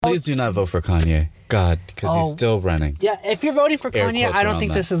Please do not vote for Kanye. God, because he's still running. Yeah, if you're voting for Kanye, I don't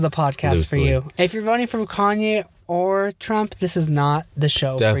think this is the podcast for you. If you're voting for Kanye or Trump, this is not the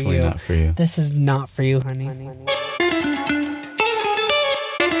show for you. Definitely not for you. This is not for you, honey.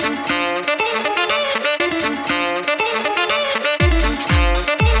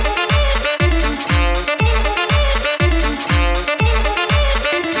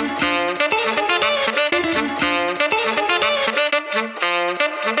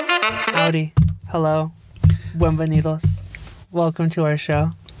 Howdy. Hello. Bienvenidos. Welcome to our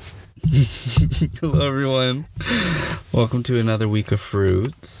show. Hello, everyone. Welcome to another week of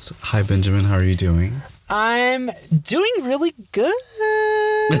Fruits. Hi, Benjamin. How are you doing? I'm doing really good.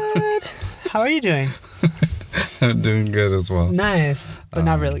 How are you doing? I'm doing good as well. Nice. But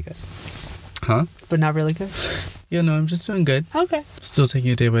not really good. Huh? But not really good? Yeah, no, I'm just doing good. Okay. Still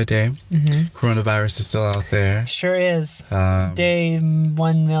taking it day by day. Mm-hmm. Coronavirus is still out there. Sure is. Day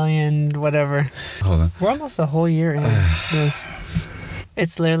 1 million, whatever. Hold on. We're almost a whole year in this.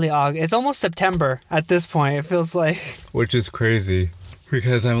 It's literally August. It's almost September at this point. It feels like. Which is crazy.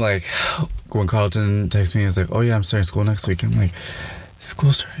 Because I'm like, when Carlton texts me, he's like, oh yeah, I'm starting school next week. I'm like, is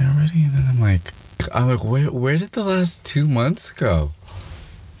school starting already? And then I'm like, where did the last 2 months go?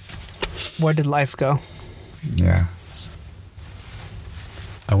 Where did life go? Yeah.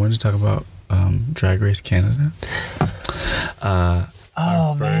 I wanted to talk about Drag Race Canada. Man.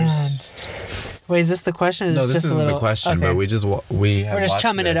 Wait, is this the question? Or no, this isn't the question, okay. But we're just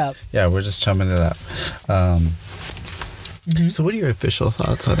chumming it up. Yeah, we're just chumming it up. So what are your official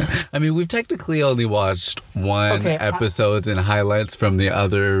thoughts on it? I mean, we've technically only watched one episodes and highlights from the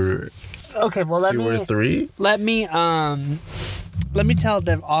other two or three. Let me tell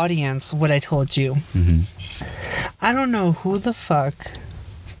the audience what I told you. Mm-hmm. I don't know who the fuck.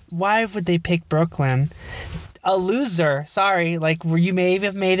 Why would they pick Brooklyn? A loser. Sorry, like you may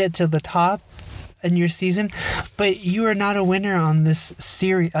have made it to the top in your season, but you are not a winner on this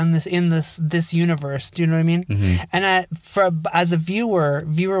series, in this universe. Do you know what I mean? Mm-hmm. And as a viewer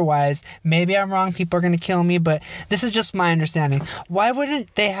wise, maybe I'm wrong. People are gonna kill me, but this is just my understanding. Why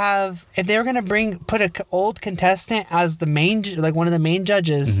wouldn't they have, if they were gonna put an old contestant as the main, like one of the main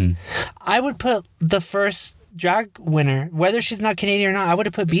judges? Mm-hmm. I would put the first drag winner, whether she's not Canadian or not. I would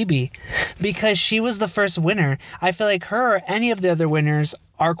have put BB because she was the first winner. I feel like her or any of the other winners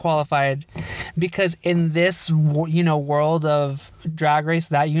are qualified because in this world of Drag Race,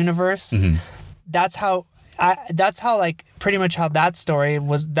 that universe, mm-hmm. that's how like pretty much how that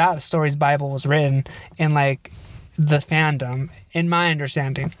story's Bible was written in like the fandom, in my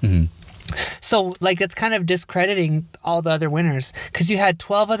understanding. Mm-hmm. So, like, it's kind of discrediting all the other winners. Because you had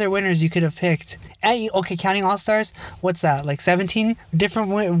 12 other winners you could have picked. And, okay, counting All-Stars, what's that? Like 17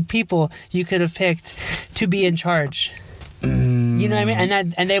 different people you could have picked to be in charge. You know what I mean?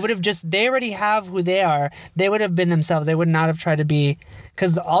 And they would have they already have who they are. They would have been themselves. They would not have tried to be...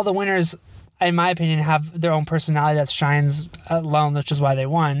 Because all the winners, in my opinion, have their own personality that shines alone, which is why they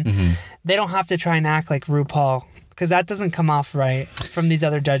won. Mm-hmm. They don't have to try and act like RuPaul. Because that doesn't come off right from these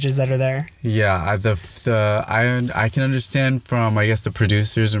other judges that are there. Yeah, I can understand from, I guess, the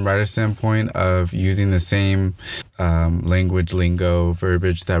producers and writer standpoint of using the same language, lingo,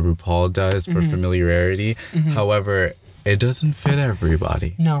 verbiage that RuPaul does for familiarity. Mm-hmm. However, it doesn't fit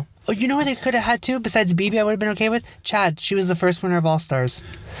everybody. No. Oh, you know what they could have had too? Besides BB, I would have been okay with? Chad. She was the first winner of All-Stars.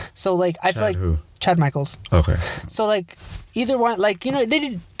 So, like, I feel like... Who? Chad Michaels. Okay. So, like, either one, like,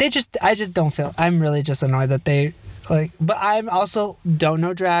 I just don't feel... I'm really just annoyed that they... Like, but I also don't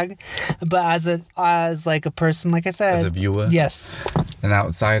know drag, but as like a person, like I said, as a viewer, yes, an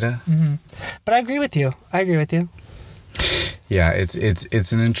outsider. Mm-hmm. But I agree with you. Yeah, it's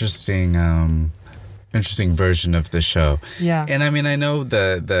an interesting version of the show. Yeah, and I mean, I know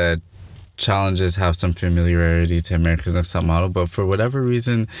the challenges have some familiarity to America's Next Top Model, but for whatever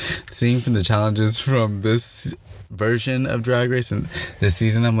reason, seeing from the challenges from this version of Drag Race and this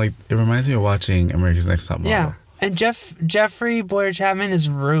season, I'm like, it reminds me of watching America's Next Top Model. Yeah. And Jeffrey Boyer Chapman is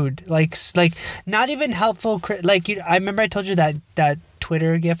rude, like not even helpful. Like I remember I told you that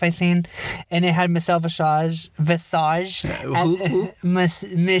Twitter gif I seen, and it had Michelle Visage. Michelle.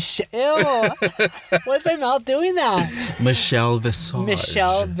 What's my mouth doing that? Michelle Visage.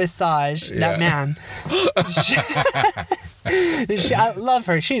 Yeah. That man. I love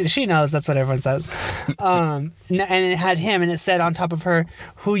her. She knows that's what everyone says. And it had him, and it said on top of her,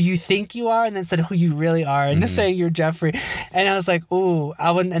 "Who you think you are," and then said who you really are, and it's saying you're Jeffrey. And I was like, "Ooh!"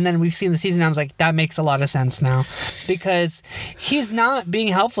 And then we've seen the season. And I was like, "That makes a lot of sense now," because he's not being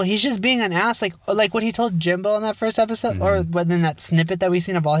helpful. He's just being an ass, like what he told Jimbo in that first episode, or in that snippet that we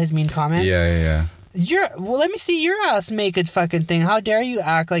seen of all his mean comments. Yeah. Let me see your ass make a fucking thing. How dare you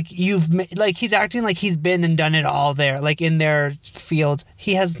act like like he's acting like he's been and done it all there, like in their field.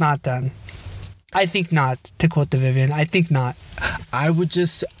 He has not done. I think not, to quote the Vivian. I think not. I would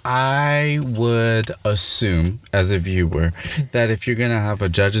assume, as a viewer, that if you're going to have a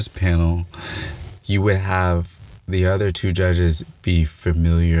judges panel, you would have the other two judges be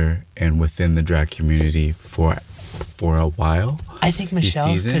familiar and within the drag community for a while. I think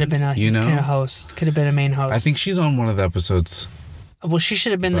Michelle could have been a host, could have been a main host. I think she's on one of the episodes. Well, she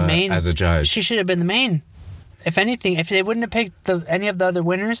should have been the main. As a judge. She should have been the main. If anything, if they wouldn't have picked any of the other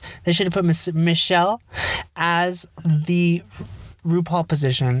winners, they should have put Michelle as the RuPaul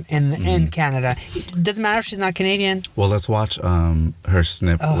position in Canada. It doesn't matter if she's not Canadian. Well, let's watch her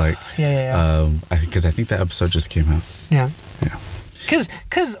snip. Because I think that episode just came out. Yeah.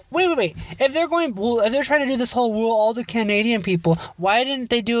 Because wait. If they're trying to do this whole rule all the Canadian people, why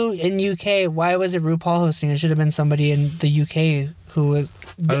didn't they do in UK? Why was it RuPaul hosting? It should have been somebody in the UK who was.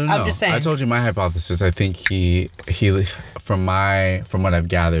 I don't know. I'm just saying. I told you my hypothesis. I think he from what I've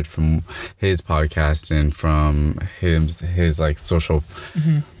gathered from his podcast and from his like social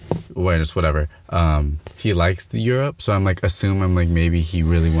awareness, whatever. He likes Europe, so I'm like maybe he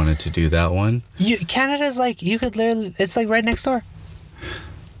really wanted to do that one. Canada's like you could literally. It's like right next door.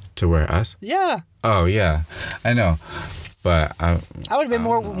 To where us? Yeah. Oh yeah, I know. But I would have been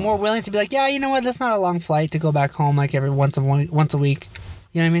more willing to be like, yeah, you know what? That's not a long flight to go back home like every once a week.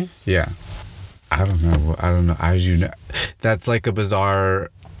 You know what I mean? Yeah. I don't know. I do know. That's like a bizarre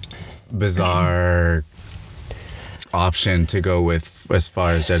option to go with as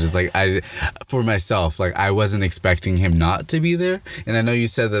far as judges. Like for myself, like I wasn't expecting him not to be there. And I know you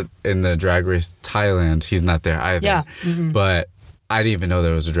said that in the Drag Race Thailand, he's not there either. Yeah. But I didn't even know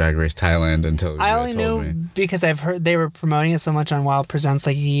there was a Drag Race Thailand until I only knew because I've heard they were promoting it so much on Wild Presents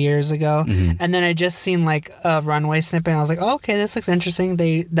like years ago, and then I just seen like a runway snippet. And I was like, oh, okay, this looks interesting.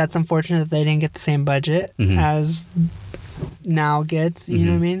 That's unfortunate that they didn't get the same budget as Now gets. You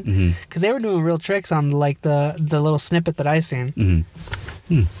know what I mean? Because they were doing real tricks on like the little snippet that I seen.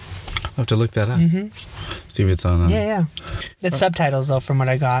 I'll have to look that up. See if it's on. Yeah. It's subtitles though, from what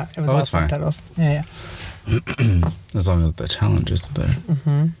I got. It was all subtitles. Yeah. As long as the challenge is there.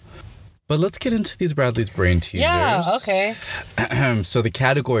 But let's get into these Bradley's brain teasers. Yeah, okay. So the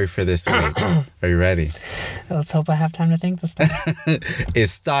category for this week, are you ready? Let's hope I have time to think this time.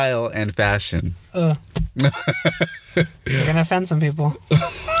 Is style and fashion. You're gonna offend some people.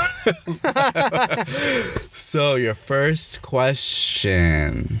 So your first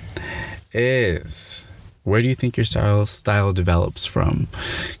question is, where do you think your style develops from?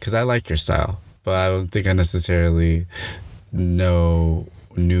 Because I like your style, but I don't think I necessarily knew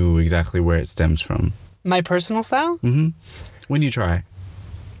exactly where it stems from. My personal style? When you try.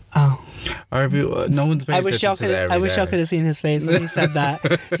 Oh. Or if no one's paying attention to that every I wish y'all could have seen his face when he said that.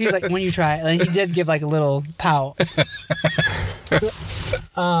 He's like, when you try. And he did give like a little pout. Where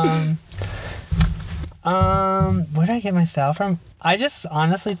did I get my style from? I just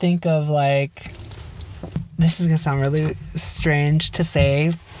honestly think of like, this is gonna sound really strange to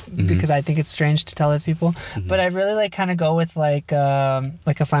say because I think it's strange to tell other people, but I really like kind of go with like a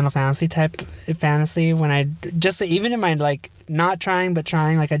Final Fantasy type fantasy when I just even in my like not trying but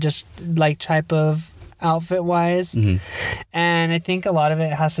trying, like I just like type of outfit wise, and I think a lot of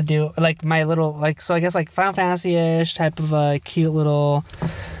it has to do like my little like, so I guess like Final Fantasy-ish type of a cute little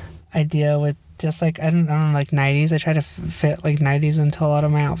idea with just like I don't know, like 90s. I try to fit like 90s into a lot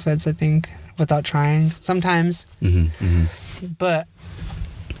of my outfits, I think, without trying sometimes. But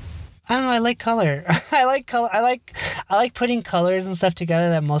I don't know, I like color. I like color. I like putting colors and stuff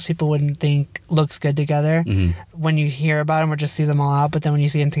together that most people wouldn't think looks good together when you hear about them or just see them all out. But then when you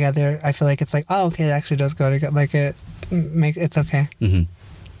see them together, I feel like it's like, oh, okay, it actually does go together. Like it's okay.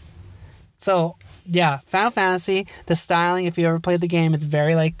 So yeah, Final Fantasy, the styling, if you ever played the game, it's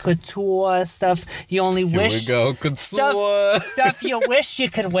very like couture stuff. You only wish Here we go, couture. Stuff you wish you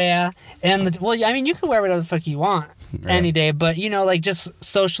could wear. And well, I mean, you can wear whatever the fuck you want. Any day, but you know, like just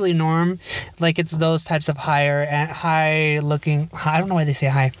socially norm, like it's those types of high looking, I don't know why they say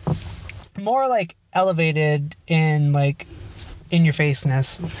high, more like elevated in like in your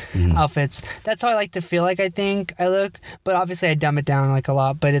faceness outfits. That's how I like to feel like I think I look, but obviously I dumb it down like a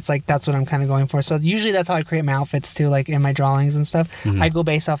lot, but it's like that's what I'm kind of going for. So usually that's how I create my outfits too, like in my drawings and stuff. I go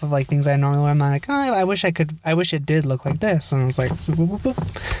based off of like things I normally wear. I'm like, oh, I wish it did look like this, and it's like whoop, whoop, whoop.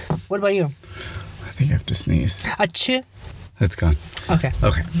 What about you? I think I have to sneeze. Achoo. It's gone. Okay.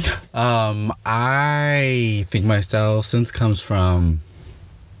 I think my style since comes from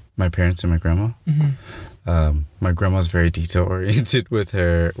my parents and my grandma. My grandma's very detail oriented with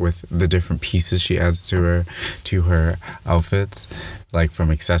the different pieces she adds to her outfits, like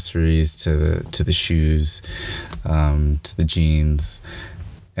from accessories to the shoes, to the jeans.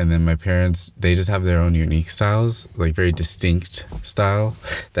 And then my parents, they just have their own unique styles, like very distinct style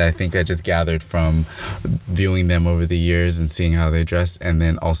that I think I just gathered from viewing them over the years and seeing how they dress. And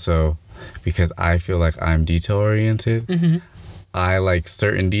then also because I feel like I'm detail oriented. Mm-hmm. I like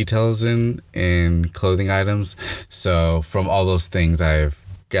certain details in clothing items. So from all those things, I've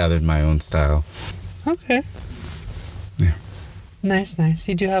gathered my own style. Okay. Yeah. Nice.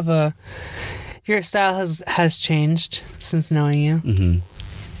 You do have your style has changed since knowing you. Mm-hmm.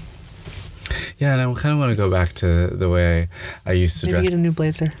 Yeah, and I kind of want to go back to the way I used to dress. Maybe get a new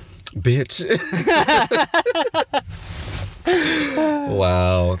blazer. Bitch.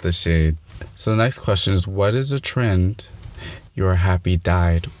 Wow, the shade. So the next question is, what is a trend you are happy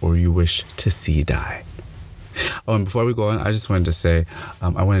died or you wish to see die? Oh, and before we go on, I just wanted to say,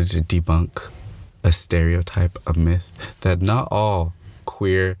 I wanted to debunk a stereotype, a myth, that not all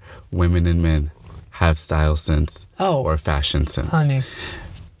queer women and men have style sense or fashion sense. Honey.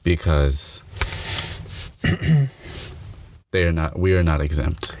 Because we are not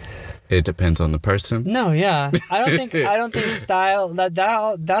exempt. It depends on the person. No, yeah. I don't think style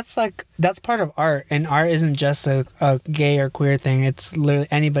that's part of art, and art isn't just a gay or queer thing. It's literally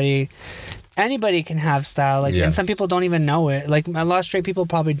anybody can have style. Like, yes. And some people don't even know it. Like, a lot of straight people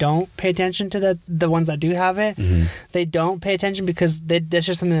probably don't pay attention to the ones that do have it. Mm-hmm. They don't pay attention because that's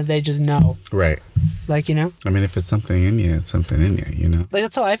just something that they just know. Right. Like, you know? I mean, if it's something in you, it's something in you, you know? Like,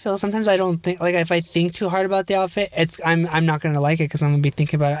 that's how I feel. Sometimes I don't think, like, if I think too hard about the outfit, I'm not going to like it because I'm going to be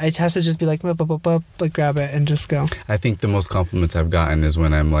thinking about it. It has to just be like, like, grab it and just go. I think the most compliments I've gotten is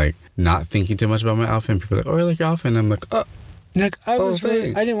when I'm, like, not thinking too much about my outfit and people are like, oh, I like your outfit. And I'm like, oh. Like, I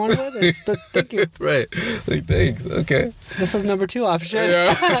didn't want to wear this, but thank you. Right. Like, thanks. Okay. This was number 2 option.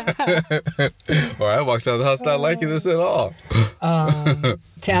 Yeah. Or I walked out of the house not liking this at all. To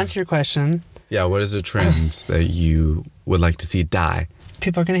answer your question. Yeah, what is a trend that you would like to see die?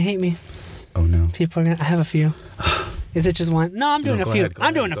 People are going to hate me. Oh, no. I have a few. Is it just one? No, I'm doing a few.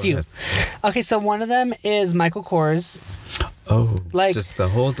 I'm doing a few. Okay, so one of them is Michael Kors. Oh, like, just the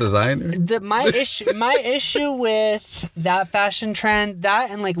whole designer? My issue with that fashion trend,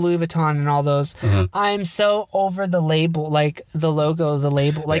 that and like Louis Vuitton and all those, I'm so over the label, like the logo, the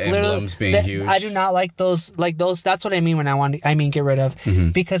label, like the emblems being huge. I do not like those. Like those, that's what I mean when I mean get rid of,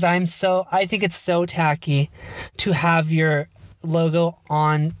 because I think it's so tacky to have your logo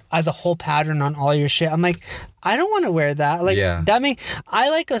on as a whole pattern on all your shit. I'm like, I don't want to wear that. Like, yeah.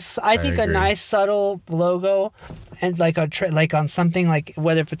 I think a nice subtle logo and like like on something like,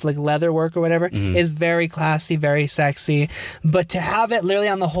 whether if it's like leather work or whatever, is very classy, very sexy. But to have it literally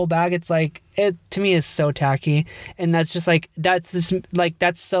on the whole bag, it's like, it to me is so tacky. And that's just like,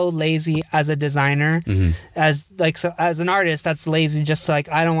 that's so lazy as a designer. As an artist, that's lazy. Just like,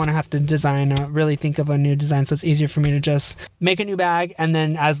 I don't want to have to really think of a new design. So it's easier for me to just make a new bag, and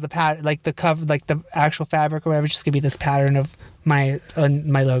then as the pad, like the cover, like the actual fabric or whatever, just gonna be this pattern of my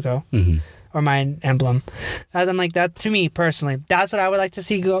logo or my emblem. As I'm like, that to me personally, that's what I would like to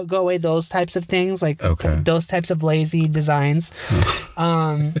see go away. Those types of things, like those types of lazy designs.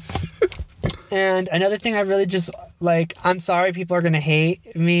 And another thing I really just like, I'm sorry people are gonna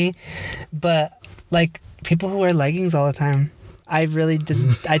hate me, but like people who wear leggings all the time, I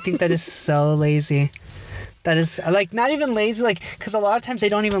think that is so lazy. That is like not even lazy, like, because a lot of times they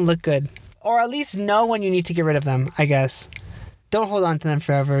don't even look good. Or at least know when you need to get rid of them, I guess. Don't hold on to them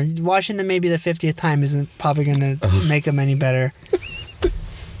forever. Washing them maybe the 50th time isn't probably going to make them any better.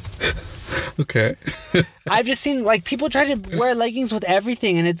 Okay. I've just seen, like, people try to wear leggings with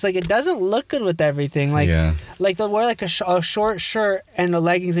everything, and it's like, it doesn't look good with everything. Like, like they'll wear like a short shirt and the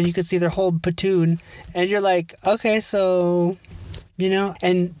leggings, and you can see their whole platoon, and you're like, okay, so, you know,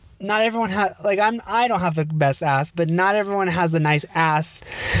 and not everyone has, like, I don't have the best ass, but not everyone has the nice ass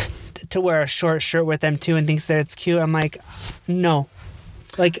to wear a short shirt with them too and thinks that it's cute. I'm like, no.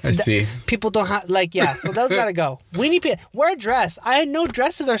 Like, I see. People don't have, like, yeah, so those gotta go. We need to wear a dress. I know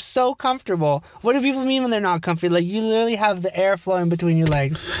dresses are so comfortable. What do people mean when they're not comfy? Like, you literally have the air flowing between your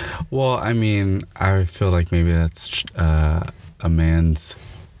legs. Well, I mean, I feel like maybe that's a man's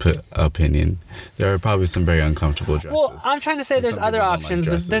opinion. There are probably some very uncomfortable dresses. Well, I'm trying to say there's other options,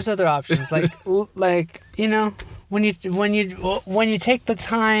 but there's other options. Like, you know, when you take the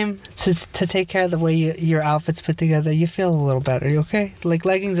time to take care of the way your outfit's put together, you feel a little better. You okay? Like,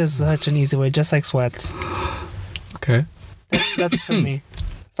 leggings is such an easy way, just like sweats. Okay. That's for me.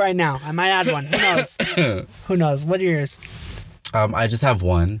 For right now, I might add one. Who knows? Who knows? What are yours? I just have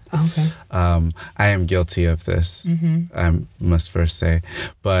one. Okay. I am guilty of this. Mm-hmm. I must first say,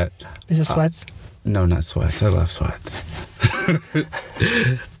 but Is it sweats? no, not sweats. I love sweats.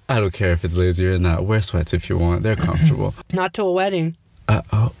 I don't care if it's lazy or not. Wear sweats if you want. They're comfortable. Not to a wedding.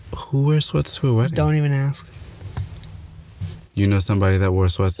 Who wears sweats to a wedding? Don't even ask. You know somebody that wore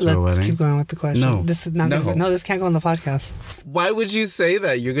sweats to a Let's wedding? keep going with the question. No. This is not. No. No, this can't go on the podcast. Why would you say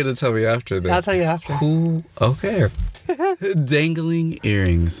that? You're gonna tell me after this. I'll tell you after. Who? Okay. Dangling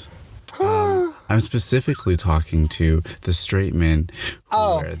earrings. I'm specifically talking to the straight men who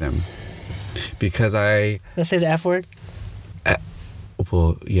wear them. Because Let's say the F word.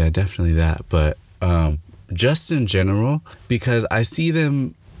 well, yeah, definitely that. But just in general, because I see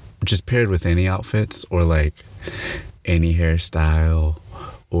them just paired with any outfits or like any hairstyle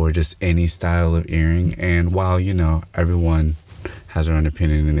or just any style of earring. And while, you know, everyone has their own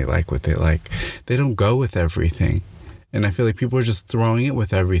opinion and they like what they like, they don't go with everything. And I feel like people are just throwing it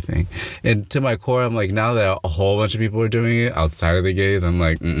with everything. And to my core, I'm like, now that a whole bunch of people are doing it outside of the gays, I'm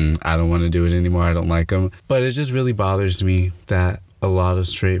like, I don't want to do it anymore. I don't like them. But it just really bothers me that a lot of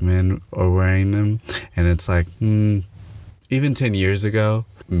straight men are wearing them. And it's like, even 10 years ago,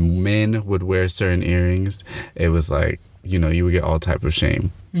 men would wear certain earrings. It was like, you know, you would get all type of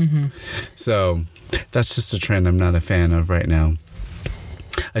shame. Mm-hmm. So that's just a trend I'm not a fan of right now.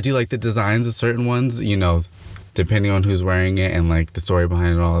 I do like the designs of certain ones, you know, depending on who's wearing it and like the story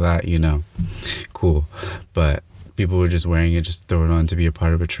behind it, all that, you know, cool. But people were just wearing it, just throw it on to be a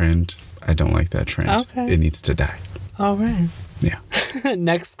part of a trend. I don't like that trend. Okay. It needs to die. All right. Yeah.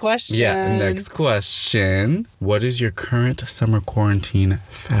 Next question. Yeah, next question. What is your current summer quarantine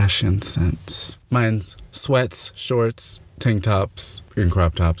fashion sense? Mine's sweats, shorts, tank tops, and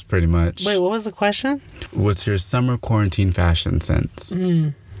crop tops, pretty much. Wait, what was the question? What's your summer quarantine fashion sense?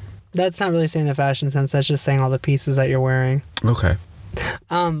 That's not really saying the fashion sense. That's just saying all the pieces that you're wearing. Okay.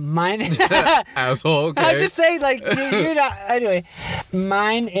 Mine. Asshole. Okay. I'm just saying, like, you're not. Anyway,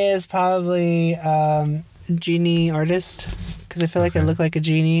 mine is probably genie artist, because I feel like I look like a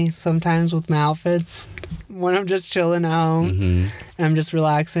genie sometimes with my outfits when I'm just chilling at home and I'm just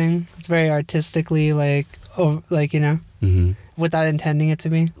relaxing. It's very artistically, like, you know, without intending it to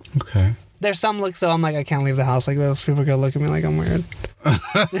be. Okay. There's some looks though I'm like, I can't leave the house like this. People are gonna look at me like I'm weird.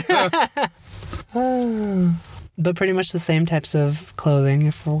 But pretty much the same types of clothing.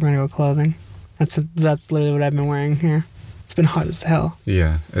 If we're gonna go clothing, that's literally what I've been wearing here. It's been hot as hell.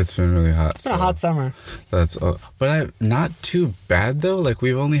 Yeah, it's been really hot. It's been a hot summer. That's but not too bad though. Like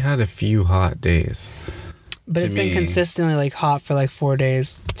we've only had a few hot days. But it's been consistently like hot for like 4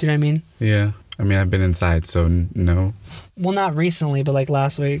 days. Do you know what I mean? Yeah. I mean, I've been inside, so no. Well, not recently, but like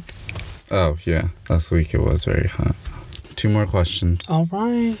last week. Oh, yeah. Last week it was very hot. 2 more questions. All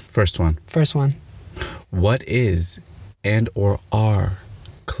right. First one. What is and or are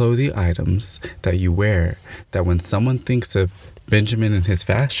clothing items that you wear that when someone thinks of Benjamin and his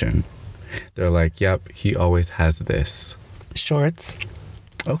fashion, they're like, yep, he always has this? Shorts.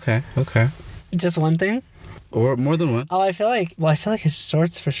 Okay. Just one thing? Or more than one. Oh, I feel like it's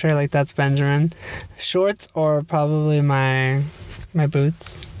shorts for sure. Like that's Benjamin. Shorts or probably my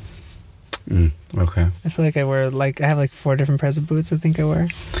boots. Okay. I feel like I have like 4 different pairs of boots I think I wear.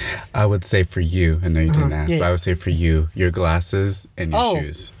 I would say for you, I know you didn't ask, but I would say for you, your glasses and your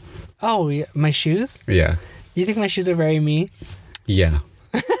shoes. Oh, yeah. My shoes? Yeah. You think my shoes are very me? Yeah.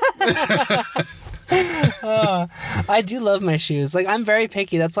 I do love my shoes. Like I'm very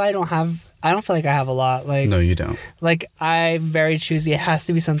picky. That's why I don't feel like I have a lot. Like no, you don't. Like I'm very choosy. It has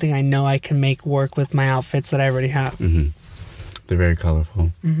to be something I know I can make work with my outfits that I already have. They're very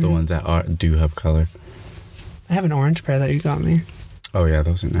colorful. The ones that do have color. I have an orange pair that you got me. Oh yeah,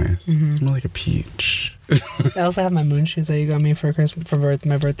 those are nice. It's more like a peach. I also have my moon shoes that you got me for Christmas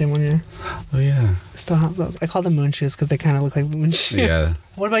my birthday one year. Oh yeah. I still have those. I call them moon shoes because they kind of look like moon shoes. Yeah.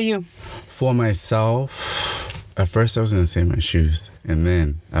 What about you? For myself, at first I was gonna say my shoes, and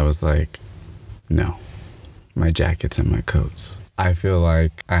then I was like, no, my jackets and my coats. I feel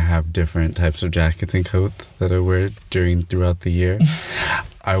like I have different types of jackets and coats that I wear throughout the year.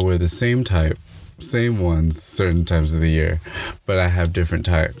 I wear the same ones certain times of the year, but I have different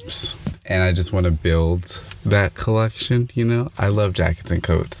types. And I just want to build that collection, you know? I love jackets and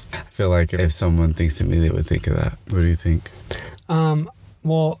coats. I feel like if someone thinks of me, they would think of that. What do you think?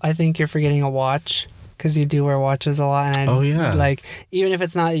 Well, I think you're forgetting a watch. Because you do wear watches a lot. And oh, yeah. Like, even if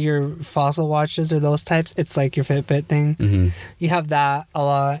it's not your Fossil watches or those types, it's like your Fitbit thing. You have that a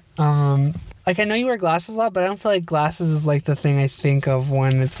lot. Like, I know you wear glasses a lot, but I don't feel like glasses is like the thing I think of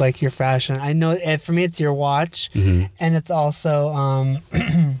when it's like your fashion. I know, for me, it's your watch. And it's also,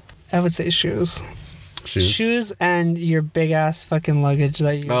 I would say shoes. Shoes and your big ass fucking luggage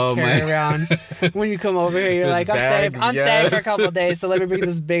that you carry around when you come over here. You're like, I'm bags, safe. I'm safe for a couple of days, so let me bring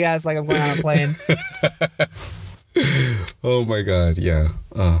this big ass like I'm going on a plane. Oh my god, yeah.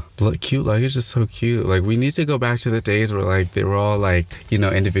 Cute luggage is so cute. Like, we need to go back to the days where like they were all like, you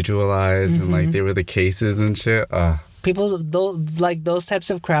know, individualized and like they were the cases and shit. People like those types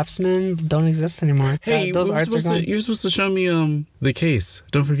of craftsmen don't exist anymore. Hey, those arts are gone. You're supposed to show me the case.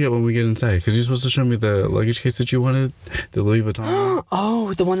 Don't forget when we get inside, because you're supposed to show me the luggage case that you wanted, the Louis Vuitton.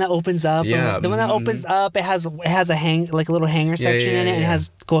 Oh, the one that opens up. Yeah, the one that opens up. It has a little hanger section in it, and it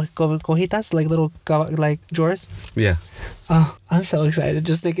has cojitas, like little like drawers. Yeah. Oh, I'm so excited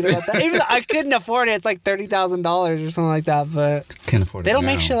just thinking about that. Even though I couldn't afford it, it's like $30,000 or something like that. But can't afford it. They don't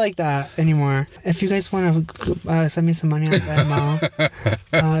make shit like that anymore. If you guys want to send me some money on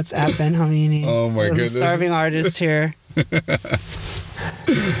Venmo, it's at Ben Hamini. Oh my goodness, starving artist here. No,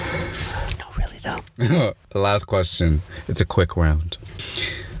 really though. Last question. It's a quick round.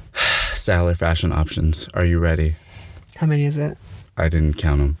 Style or fashion options. Are you ready? How many is it? I didn't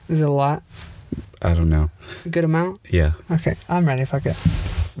count them. Is it a lot? I don't know. A good amount? Yeah. Okay, I'm ready. Fuck it.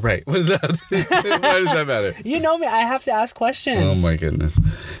 Right. What is that? Why does that matter? You know me. I have to ask questions. Oh my goodness.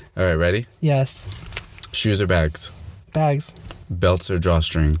 All right, ready? Yes. Shoes or bags? Bags. Belts or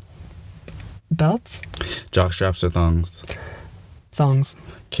drawstring? Belts? Jock straps or thongs? Thongs.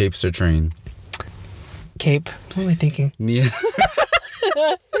 Capes or train? Cape. What am I thinking? Yeah.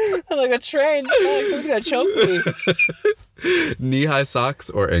 I'm like a train. Someone's gonna choke me. Knee-high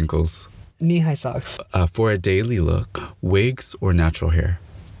socks or ankles? Knee-high socks. For a daily look, wigs or natural hair?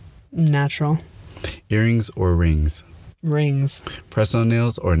 Natural. Earrings or rings? Rings. Press-on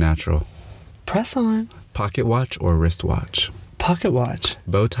nails or natural? Press-on. Pocket watch or wristwatch? Pocket watch.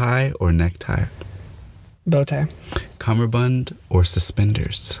 Bow tie or necktie? Bow tie. Cummerbund or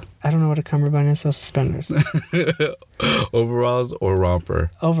suspenders? I don't know what a cummerbund is, so suspenders. Overalls or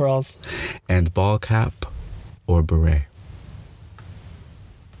romper? Overalls. And ball cap or beret?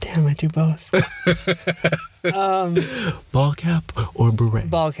 Damn, I do both. Ball cap or beret?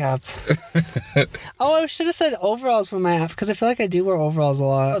 Ball cap. Oh, I should have said overalls for my app, because I feel like I do wear overalls a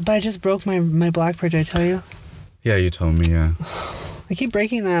lot. But I just broke my Blackbird, did I tell you? Yeah, you told me, yeah. I keep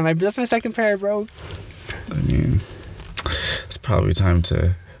breaking them. That's my second pair I broke. I mean, it's probably time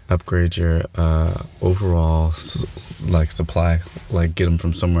to upgrade your overall supply, like get them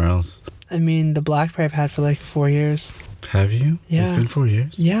from somewhere else. I mean, the black pair I've had for like 4 years. Have you? Yeah. It's been 4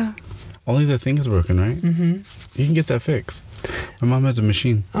 years? Yeah. Only the thing is broken, right? Mm-hmm. You can get that fixed. My mom has a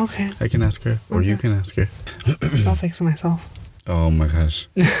machine. Okay. I can ask her, or you can ask her. I'll fix it myself. Oh my gosh.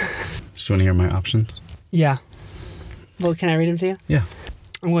 Do you want to hear my options? Yeah. Well, can I read them to you? Yeah.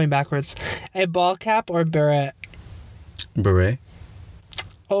 I'm going backwards. A ball cap or beret? Beret?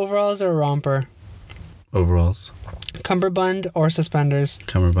 Overalls or romper? Overalls. Cummerbund or suspenders?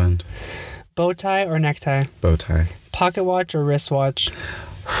 Cummerbund. Bow tie or necktie? Bow tie. Pocket watch or wristwatch?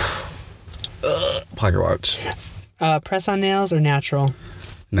 Pocket watch. Press-on nails or natural?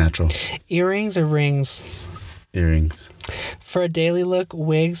 Natural. Earrings or rings? Earrings. For a daily look,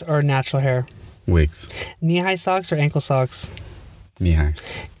 wigs or natural hair? Wigs. Knee-high socks or ankle socks? Knee-high.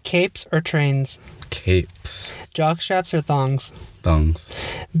 Capes or trains? Capes. Jock straps or thongs? Thongs.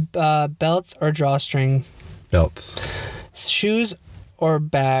 Belts or drawstring? Belts. Shoes or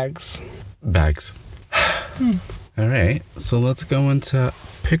bags? Bags. All right, so let's go into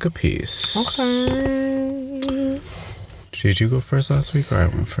pick a piece. Okay. Did you go first last week or I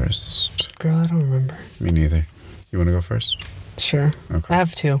went first? Girl, I don't remember. Me neither. You want to go first? Sure. Okay. I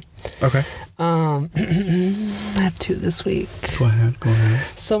have two. Okay. I have two this week. Go ahead.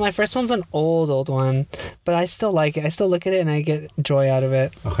 So my first one's an old one, but I still like it. I still look at it and I get joy out of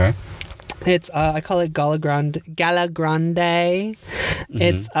it. Okay. It's I call it Gala Grande. Mm-hmm.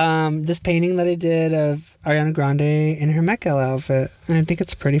 It's this painting that I did of Ariana Grande in her Met Gala outfit, and I think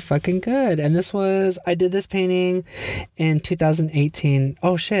it's pretty fucking good. And I did this painting in 2018.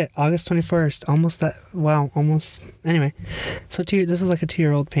 Oh shit, August 21st. Almost. Anyway, so this is like a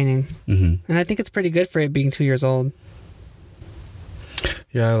 2-year-old painting, and I think it's pretty good for it being 2 years old.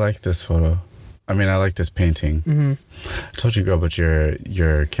 Yeah, I like this photo. I mean, I like this painting. Mm-hmm. I told you, girl, but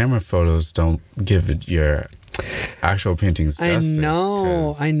your camera photos don't give it your actual paintings justice.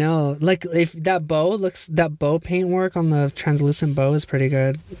 I know. Like, if that bow paint work on the translucent bow is pretty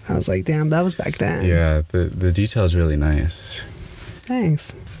good. I was like, damn, that was back then. Yeah, the detail is really nice.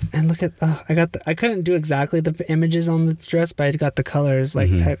 Thanks. And look at, I couldn't do exactly the images on the dress, but I got the colors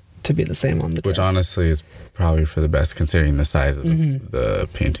type to be the same on the dress. Which honestly is probably for the best considering the size of the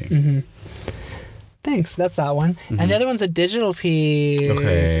painting. Mm-hmm. Thanks. That's that one. And the other one's a digital piece.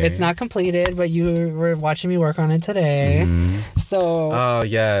 Okay. It's not completed, but you were watching me work on it today. So. Oh,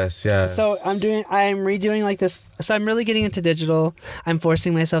 yes. So I'm redoing like this. So I'm really getting into digital. I'm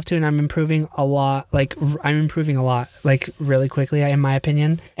forcing myself to, and I'm improving a lot. Like really quickly, in my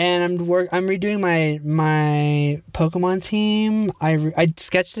opinion. And I'm redoing my Pokemon team. I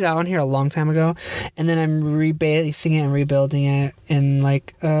sketched it out on here a long time ago, and then I'm rebasing it and rebuilding it in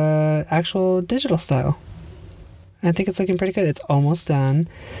like actual digital style. And I think it's looking pretty good. It's almost done.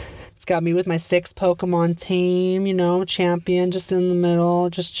 It's got me with my 6th Pokemon team, champion, just in the middle,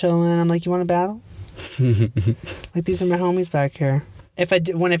 just chilling. I'm like, you want to battle? Like, these are my homies back here.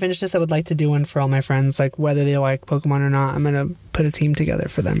 When I finish this, I would like to do one for all my friends, like whether they like Pokemon or not. I'm gonna put a team together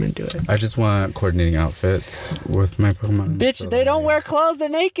for them and do it. I just want coordinating outfits with my Pokemon. Bitch, so they don't wear clothes; they're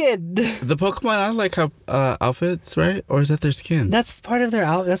naked. The Pokemon I like have outfits, right? Or is that their skin? That's part of their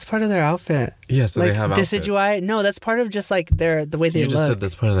outfit. Yeah, so like, they have outfits. Decidueye? No, that's part of just like the way they look. You just said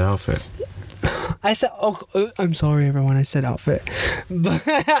that's part of their outfit. I said, I'm sorry, everyone. I said outfit, but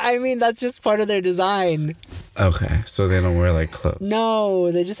I mean that's just part of their design. Okay, so they don't wear like clothes.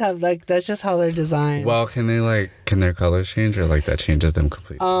 No, they just have like that's just how they're designed. Well, can their colors change, or like that changes them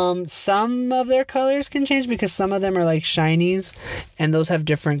completely? Some of their colors can change because some of them are like shinies, and those have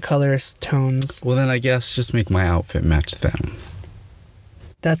different color tones. Well, then I guess just make my outfit match them.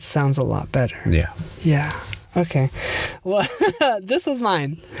 That sounds a lot better. Yeah. Yeah. Okay. Well, this was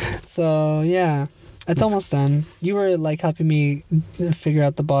mine. So, yeah. It's almost done. You were like helping me figure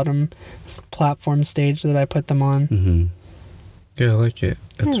out the bottom platform stage that I put them on. Mm-hmm. Yeah, I like it.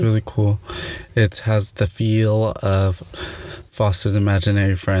 It's really cool. It has the feel of Foster's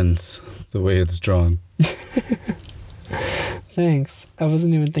Imaginary Friends, the way it's drawn. Thanks. I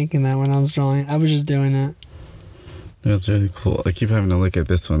wasn't even thinking that when I was drawing. I was just doing it. It's really cool. I keep having to look at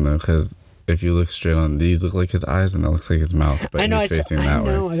this one though, because if you look straight on, these look like his eyes and it looks like his mouth, but he's facing that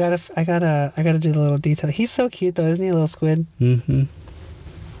way. I gotta do the little detail. He's so cute though, isn't he, a little squid? Mm-hmm.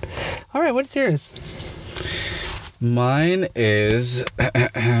 All right, what's yours? Mine is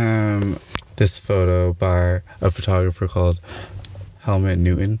this photo by a photographer called Helmut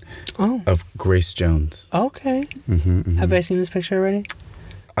Newton of Grace Jones. Okay. Mm-hmm, mm-hmm. Have I seen this picture already?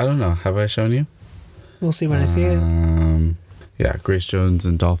 I don't know. Have I shown you? We'll see when I see it. Yeah, Grace Jones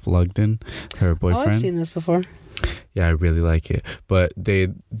and Dolph Lundgren, her boyfriend. Oh, I've seen this before. Yeah, I really like it. But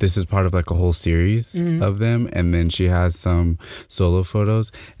this is part of like a whole series of them, and then she has some solo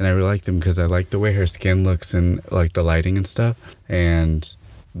photos, and I really like them because I like the way her skin looks and like the lighting and stuff, and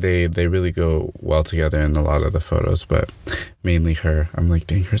they really go well together in a lot of the photos, but mainly her. I'm like,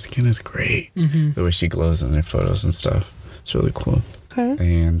 dang, her skin is great. Mm-hmm. The way she glows in her photos and stuff. It's really cool. Okay.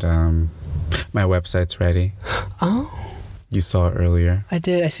 And my website's ready. Oh. You saw it earlier. I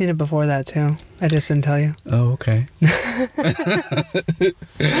did. I seen it before that too. I just didn't tell you. Oh, okay.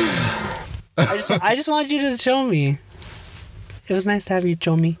 I just wanted you to show me. It was nice to have you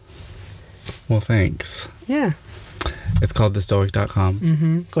show me. Well, thanks. Yeah. It's called thestoic.com.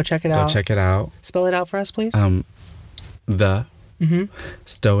 Mm-hmm. Go check it out. Go check it out. Spell it out for us, please. The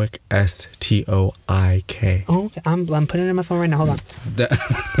Stoic, STOIK. Oh, okay. I'm putting it in my phone right now. Hold on.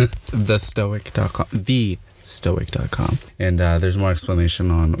 Thestoic.com. Thestoic.com. And there's more explanation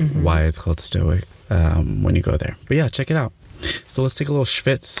on why it's called Stoic when you go there. But yeah, check it out. So let's take a little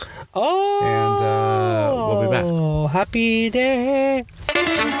schwitz. Oh. And we'll be back. Oh, happy day.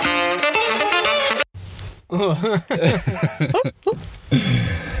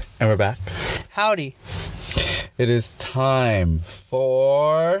 And we're back. Howdy. It is time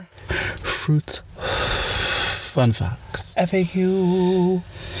for Fruit Fun Facts. FAQ.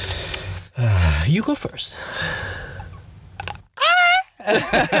 You go first.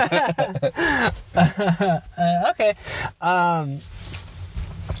 Okay.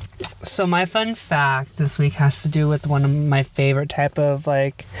 So my fun fact this week has to do with one of my favorite type of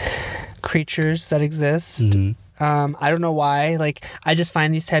like creatures that exist. I don't know why. Like, I just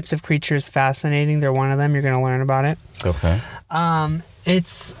find these types of creatures fascinating. They're one of them. You're gonna learn about it. Okay.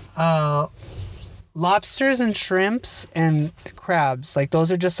 It's lobsters and shrimps and crabs. Like,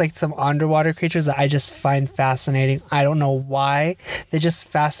 those are just like some underwater creatures that I just find fascinating. I don't know why. They just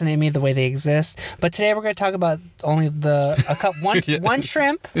fascinate me the way they exist. But today we're gonna talk about only one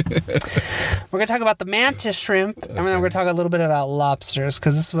shrimp. We're gonna talk about the mantis shrimp, and then we're gonna talk a little bit about lobsters,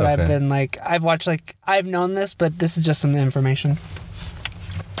 because this is what I've been like. I've known this, but this is just some information.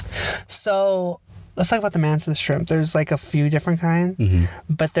 So let's talk about the mantis shrimp. There's like a few different kinds,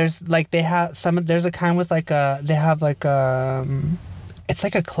 but there's like there's a kind with like they have like it's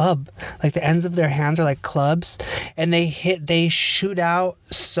like a club. Like the ends of their hands are like clubs, and they shoot out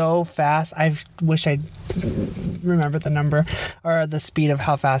so fast. I wish I remembered the number or the speed of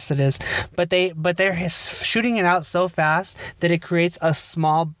how fast it is, but they're shooting it out so fast that it creates a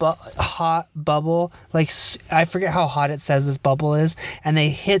small hot bubble. Like I forget how hot it says this bubble is, and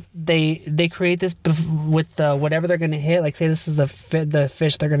they create this with the whatever they're gonna hit. Like say this is the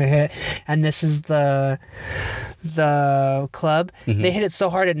fish they're gonna hit, and this is the club. They hit it so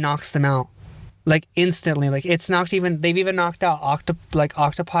hard it knocks them out, like instantly. Like it's they've even knocked out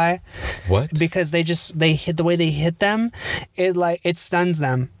octopi. What? Because they hit the way they hit them, it stuns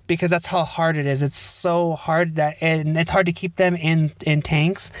them, because that's how hard it is. It's so hard and it's hard to keep them in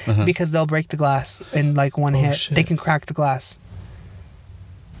tanks, because they'll break the glass in like one hit. Shit. They can crack the glass.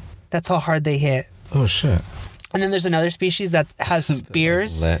 That's how hard they hit. Oh shit. And then there's another species that has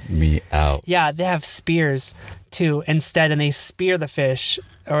spears. Let me out. Yeah, they have spears too instead, and they spear the fish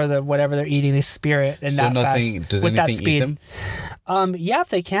or the whatever they're eating. They spear it, and So that nothing. fast Does with that anything speed. eat them? Yeah,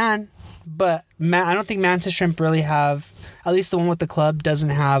 they can, but I don't think mantis shrimp really have. At least the one with the club doesn't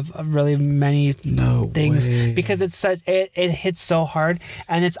have really many things, because it hits so hard,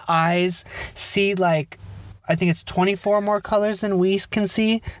 and its eyes see like. I think it's 24 more colors than we can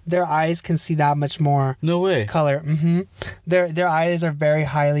see. Their eyes can see that much more. No way. Color. Their eyes are very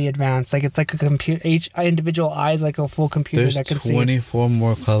highly advanced. Like it's like a computer. Each individual eye is like a full computer There's that can see. 24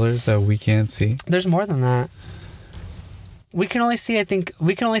 more colors that we can't see. There's more than that. We can only see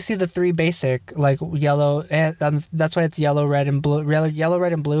the three basic, like yellow. That's why it's yellow, red, and blue. Yellow,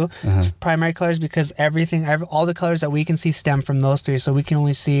 red, and blue. Primary colors, because all the colors that we can see stem from those three. So we can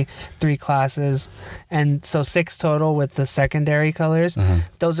only see 3 classes, and so 6 total with the secondary colors.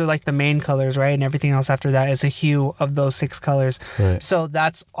 Those are like the main colors, right? And everything else after that is a hue of those 6 colors. Right. So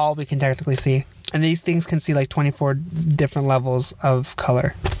that's all we can technically see. And these things can see like 24 different levels of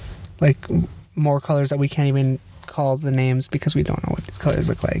color, like more colors that we can't even call the names, because we don't know what these colors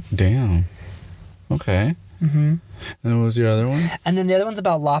look like. Damn. Okay. And what was your other one? And then the other one's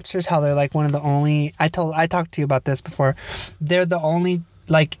about lobsters, how they're like one of the only. I talked to you about this before. They're the only,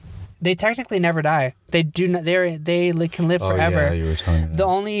 like, they technically never die. They do not. They can live forever. Yeah, you were telling me that. The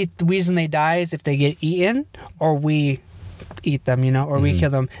only reason they die is if they get eaten or we eat them, or we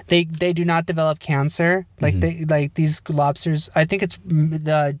kill them. They do not develop cancer like these lobsters. I think it's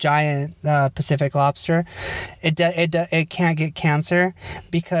the giant Pacific lobster. It can't get cancer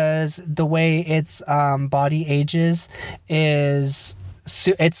because the way its body ages is.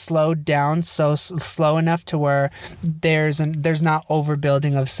 It's slowed down so slow enough to where there's not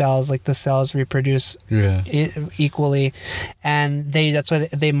overbuilding of cells. Like the cells reproduce equally, and that's why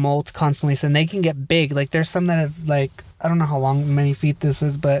they molt constantly. So they can get big. Like there's some that have like, I don't know many feet this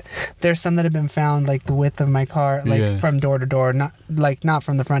is, but there's some that have been found like the width of my car, like from door to door, not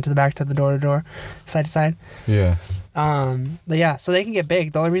from the front to the back, to the door to door, side to side. Yeah. But yeah, so they can get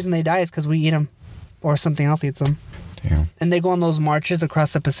big. The only reason they die is because we eat them, or something else eats them. Damn. And they go on those marches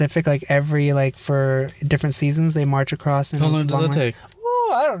across the Pacific, like for different seasons, they march across. How long does that take?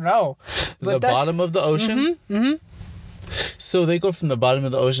 Ooh, I don't know. But the bottom of the ocean? So they go from the bottom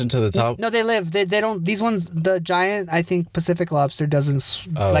of the ocean to the top? No, they live. They don't. These ones, the giant, I think Pacific lobster doesn't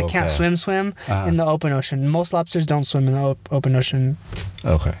can't swim in the open ocean. Most lobsters don't swim in the open ocean.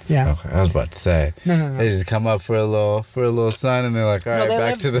 Okay. Yeah. Okay. I was about to say. No. They just come up for a little sun, and they're like, all right,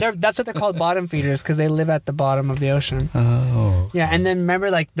 back to the. That's what they're called, bottom feeders, because they live at the bottom of the ocean. Oh. Okay. Yeah, and then remember,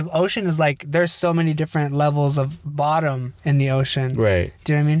 like the ocean is like there's so many different levels of bottom in the ocean. Right.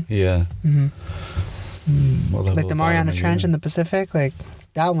 Do you know what I mean? Yeah. Like the Mariana Trench in the Pacific, like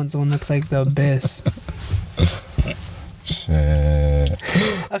that one's the one that's like the abyss. Shit.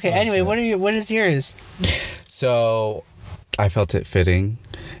 Okay. Anyway, what is yours? So, I felt it fitting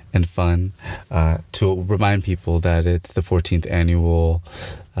and fun to remind people that it's the 14th annual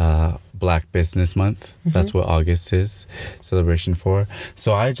Black Business Month. That's what August is celebration for.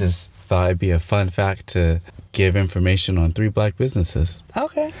 So I just thought it'd be a fun fact to give information on 3 Black businesses.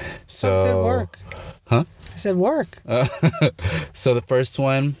 Okay. So that's good work. Huh? I said work. So the first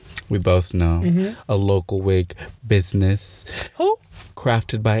one, we both know, a local wig business. Who?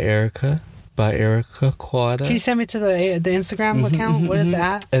 Crafted by Erica Quada. Can you send me to the Instagram account? What is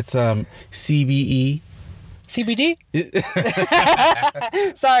that? It's CBE CBD?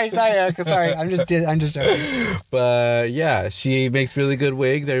 sorry, Erica. Sorry, I'm just joking. But yeah, she makes really good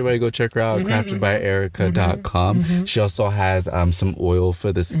wigs. Everybody go check her out. craftedbyerica.com. She also has some oil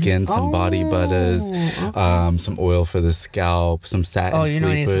for the skin, some body butters, some oil for the scalp, some satin sleepers.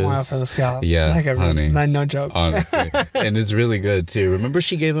 You need some oil for the scalp. Yeah, like honey. No joke. Honestly. And it's really good too. Remember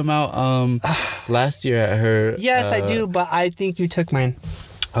she gave them out last year at her... Yes, I do, but I think you took mine.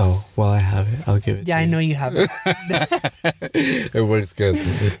 Oh, well, I have it. I'll give it to you. Yeah, I know you have it. It works good.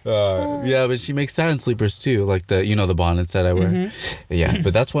 Yeah, but she makes satin sleepers too, like the bonnets that I wear. Yeah,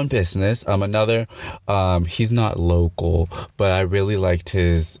 but that's one business. Another, he's not local, but I really liked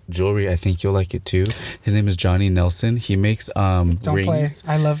his jewelry. I think you'll like it too. His name is Johnny Nelson. He makes Don't rings.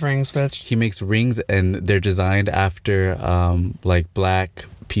 play. I love rings, bitch. He makes rings, and they're designed after like black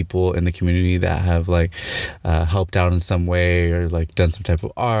people in the community that have like helped out in some way or like done some type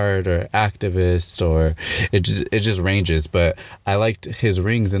of art or activist, or it just ranges. But I liked his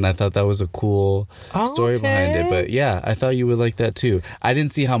rings and I thought that was a cool story behind it. But yeah, I thought you would like that too. I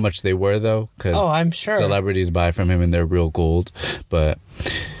didn't see how much they were though, because I'm sure celebrities buy from him and they're real gold, but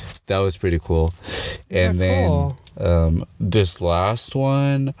that was pretty cool. And then this last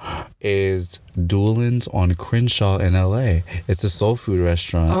one is Duelin's on Crenshaw in LA. It's a soul food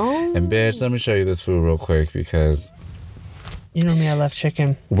restaurant. And bitch, let me show you this food real quick, because you know me, I love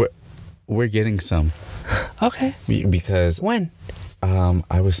chicken. We're getting some. Okay. Because when?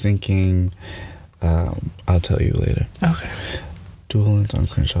 I was thinking I'll tell you later. Okay. Duelin's on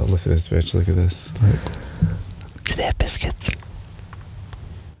Crenshaw. Look at this, bitch. Look at this. Look. Do they have biscuits?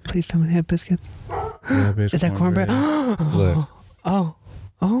 Please tell me they have biscuits. Yeah, bitch, is that cornbread? Look. Oh.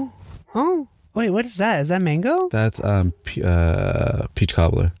 Wait, what is that? Is that mango? That's peach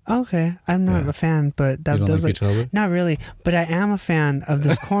cobbler. Okay, I'm not a fan, but that does like peach cobbler? Not really, but I am a fan of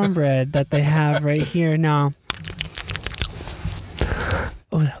this cornbread that they have right here now.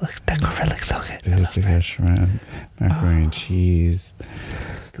 Oh, that cornbread looks so good. It's like a shrimp, macaroni and cheese,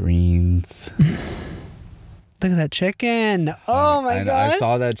 greens. Look at that chicken. Oh my God. I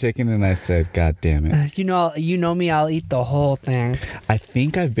saw that chicken and I said, God damn it. You know me, I'll eat the whole thing. I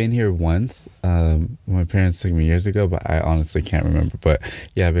think I've been here once. My parents took me years ago, but I honestly can't remember. But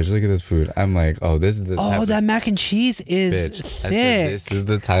yeah, bitch, look at this food. I'm like, oh, this is the type that mac and cheese is thick. I said, this is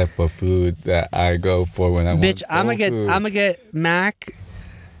the type of food that I go for when I want soul I'm gonna get mac,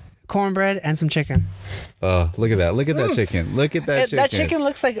 cornbread, and some chicken. Oh, look at that. Look at that chicken. Look at that chicken. That chicken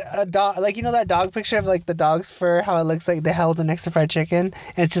looks like a dog. Like, you know that dog picture of like the dog's fur, how it looks like they held it next to fried chicken?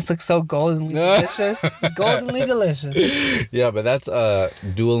 And it just looks so goldenly delicious. Goldenly delicious. Yeah, but that's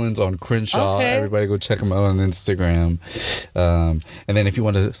Duelin's on Crenshaw. Okay. Everybody go check them out on Instagram. And then if you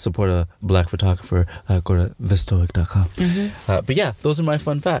want to support a black photographer, go to thestoic.com. But yeah, those are my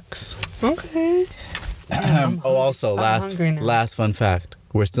fun facts. Okay. Also, last fun fact.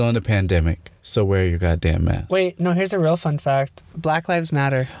 We're still in a pandemic, so wear your goddamn mask. Wait, no, here's a real fun fact. Black lives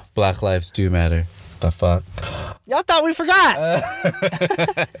matter. Black lives do matter. The fuck? Y'all thought we forgot.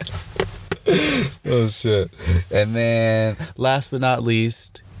 Oh, shit. And then, last but not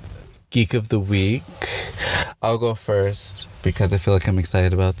least, Geek of the Week. I'll go first because I feel like I'm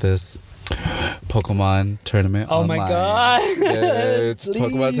excited about this. Pokemon tournament online. Oh my God. It's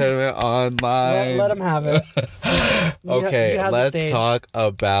Pokemon tournament online. Let them have it. Okay, let's talk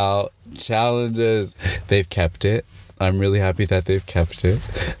about challenges. They've kept it. I'm really happy that they've kept it.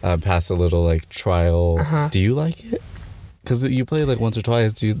 Past a little like trial. Do you like it? Because you played like once or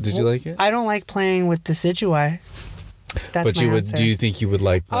twice. Did you like it? I don't like playing with Decidueye. That's my answer. Do you think you would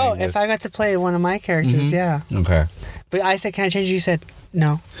like playing if I got to play one of my characters, yeah. Okay. But I said, can I change it? You said,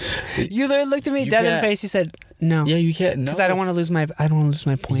 no. You literally looked at me dead in the face. You said, no. Yeah, you can't. No. Because I don't want to lose my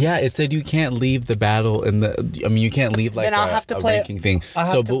points. Yeah, it said you can't leave the battle you can't leave like I'll have to play ranking thing.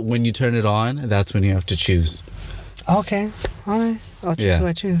 But when you turn it on, that's when you have to choose. Okay. All right. I'll choose who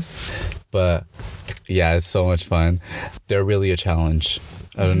I choose. But yeah, it's so much fun. They're really a challenge.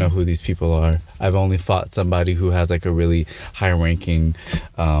 I don't know who these people are. I've only fought somebody who has like a really high ranking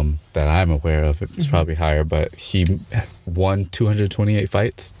that I'm aware of. It's probably higher, but he won 228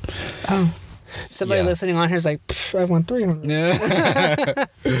 fights. Oh. Somebody listening on here is like, I won 300. Yeah.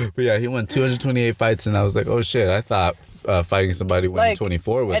 But yeah, he won 228 fights, and I was like, oh shit, I thought fighting somebody winning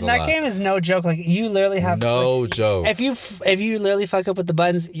 24 was a lot. And that game is no joke. Like, you literally have joke. If you literally fuck up with the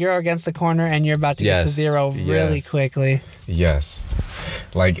buttons, you're against the corner and you're about to get to zero really quickly. Yes.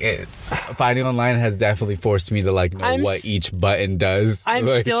 Like, fighting online has definitely forced me to like know what each button does. I'm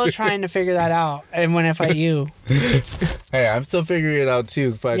still trying to figure that out. And when I fight you, hey, I'm still figuring it out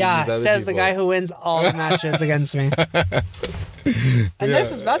too. Says the guy who wins all the matches against me. And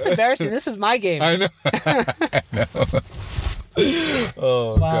that's embarrassing. This is my game. I know. I know.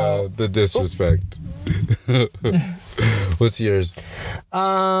 Oh Wow. God, the disrespect. What's yours?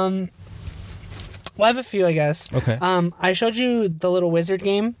 Well, I have a few, I guess. Okay. I showed you the little wizard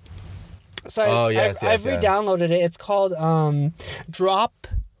game. So I've re-downloaded it. It's called Drop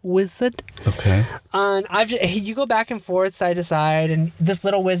Wizard. Okay. And you go back and forth, side to side, and this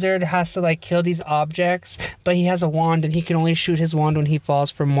little wizard has to like kill these objects, but he has a wand and he can only shoot his wand when he falls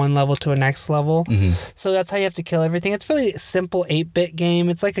from one level to a next level. Mm-hmm. So that's how you have to kill everything. It's really simple 8-bit game.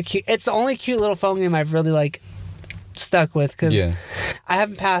 It's like it's the only cute little phone game I've really like stuck with because I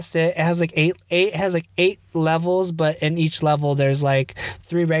haven't passed it. It has like eight levels, but in each level there's like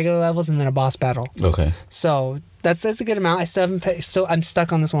 3 regular levels and then a boss battle. Okay. So that's a good amount. I'm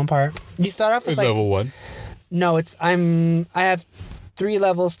stuck on this one part. You start off with like level 1. No, I have 3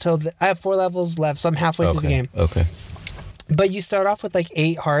 levels I have 4 levels left, so I'm halfway through the game. Okay. But you start off with like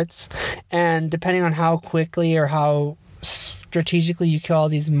 8 hearts, and depending on how quickly or how strategically you kill all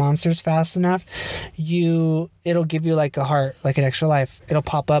these monsters fast enough, it'll give you like a heart, like an extra life. It'll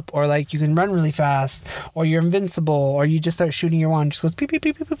pop up, or like you can run really fast, or you're invincible, or you just start shooting your wand, just goes pew pew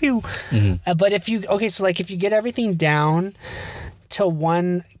pew pew pew pew. Mm-hmm. But if you get everything down to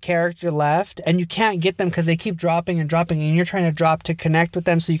 1 character left, and you can't get them because they keep dropping and dropping, and you're trying to drop to connect with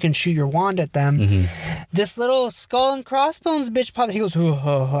them so you can shoot your wand at them. Mm-hmm. This little skull and crossbones bitch pops. He goes, "Hoo,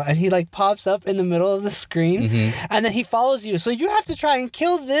 hoo, hoo," and he like pops up in the middle of the screen, and then he follows you. So you have to try and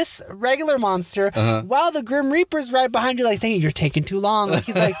kill this regular monster while the Grim Reaper's right behind you, like saying, "You're taking too long." Like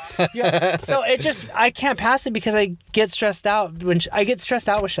he's like, so I can't pass it because I get stressed out I get stressed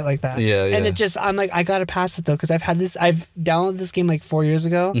out with shit like that. Yeah. And I'm like, I gotta pass it though because I've downloaded this game like 4 years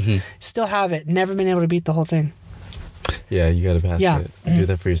ago. Still have it. Never been able to beat the whole thing. Yeah, you gotta pass it. Do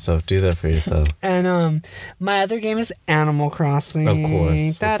that for yourself. And my other game is Animal Crossing. Of course.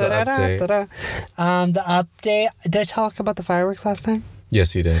 What's the update? The update. Did I talk about the fireworks last time?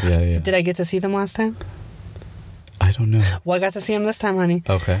 Yes, you did. Yeah. Did I get to see them last time? I don't know. Well, I got to see them this time, honey.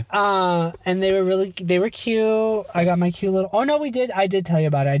 Okay. And they were cute. I got my cute little. Oh no, I did tell you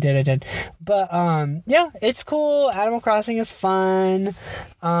about it. I did. But yeah, it's cool. Animal Crossing is fun.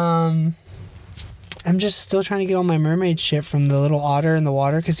 I'm just still trying to get all my mermaid shit from the little otter in the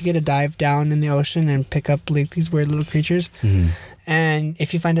water, because you get to dive down in the ocean and pick up like these weird little creatures. Mm-hmm. And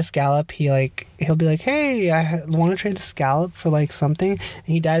if you find a scallop, he'll be like, "Hey, I want to trade the scallop for like something." And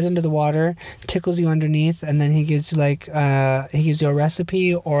he dives into the water, tickles you underneath, and then he gives you a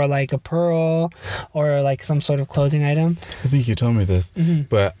recipe or like a pearl or like some sort of clothing item. I think you told me this,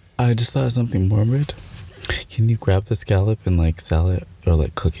 but I just thought of something morbid. Can you grab the scallop and like sell it or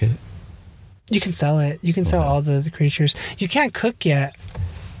like cook it? You can sell it. You can sell all the creatures. You can't cook yet.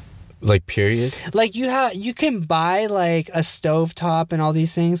 Like, period? Like, you can buy, like, a stovetop and all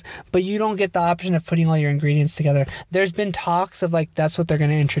these things, but you don't get the option of putting all your ingredients together. There's been talks of, like, that's what they're going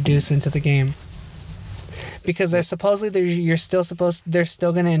to introduce into the game. Because they're still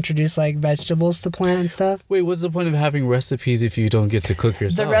going to introduce, like, vegetables to plant and stuff. Wait, what's the point of having recipes if you don't get to cook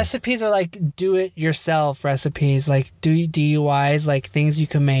yourself? The recipes are, like, do-it-yourself recipes. Like, DIYs, like, things you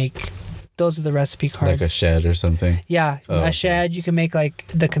can make. Those are the recipe cards. Like a shed or something? Yeah, a shed. You can make like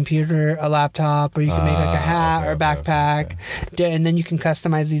the computer, a laptop, or you can make like a hat or a backpack. Okay. And then you can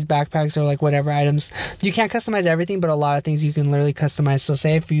customize these backpacks or like whatever items. You can't customize everything, but a lot of things you can literally customize. So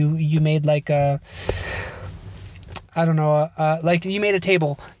say if you made like like you made a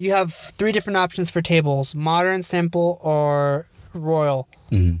table. You have 3 different options for tables: modern, simple, or royal.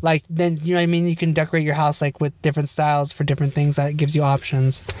 Mm-hmm. Like, then, you know what I mean? You can decorate your house like with different styles for different things. That gives you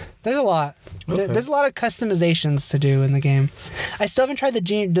options. There's a lot. Okay. There's a lot of customizations to do in the game. I still haven't tried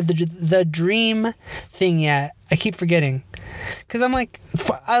the dream thing yet. I keep forgetting, because I'm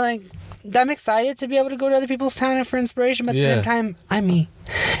excited to be able to go to other people's town and for inspiration, but at the same time, I'm me.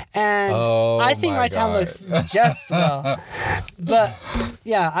 And I think my town looks just well. But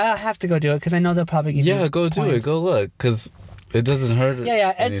yeah, I have to go do it because I know they'll probably give me points. Do it. Go look, because it doesn't hurt.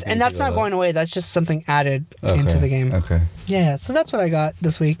 Yeah. And that's not going away. That's just something added into the game. Okay. Yeah. So that's what I got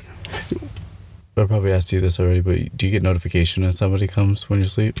this week. I probably asked you this already, but do you get notification when somebody comes when you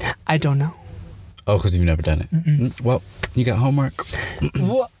sleep? I don't know. Oh, because you've never done it. Well, you got homework.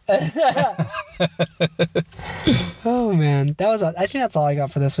 Oh man, I think that's all I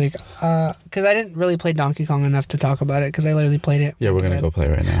got for this week. Because I didn't really play Donkey Kong enough to talk about it, because I literally played it. Yeah, we're gonna go play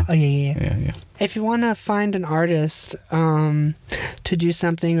right now. Oh yeah. Yeah. If you want to find an artist to do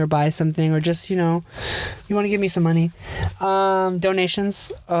something or buy something, or just you want to give me some money,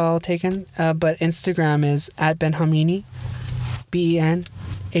 donations all taken. But Instagram is @benhamini,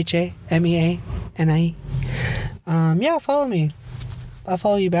 BenHameani. Yeah, follow me. I'll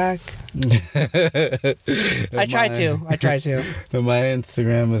follow you back. I try to. My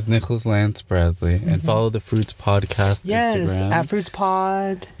Instagram is Nicholas Lance Bradley. And follow the Fruits Podcast Instagram. At Fruits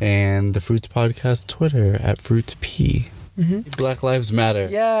Pod. And the Fruits Podcast Twitter at Fruits P. Black Lives Matter.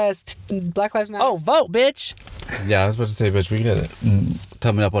 Yes. Black Lives Matter. Oh, vote, bitch. Yeah, I was about to say, bitch, we got it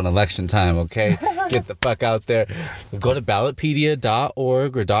coming up on election time, okay? Get the fuck out there. Go to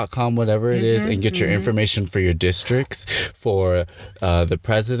ballotpedia.org or .com, whatever it is, and get your information for your districts, for the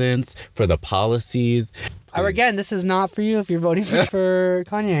presidents, for the policies. Or again, this is not for you if you're voting for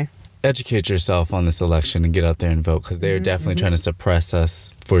Kanye. Educate yourself on this election and get out there and vote, because they're definitely trying to suppress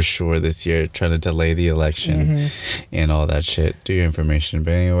us for sure this year, trying to delay the election and all that shit. Do your information.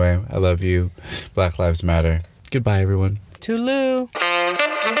 But anyway, I love you. Black Lives Matter. Goodbye, everyone. Toodaloo.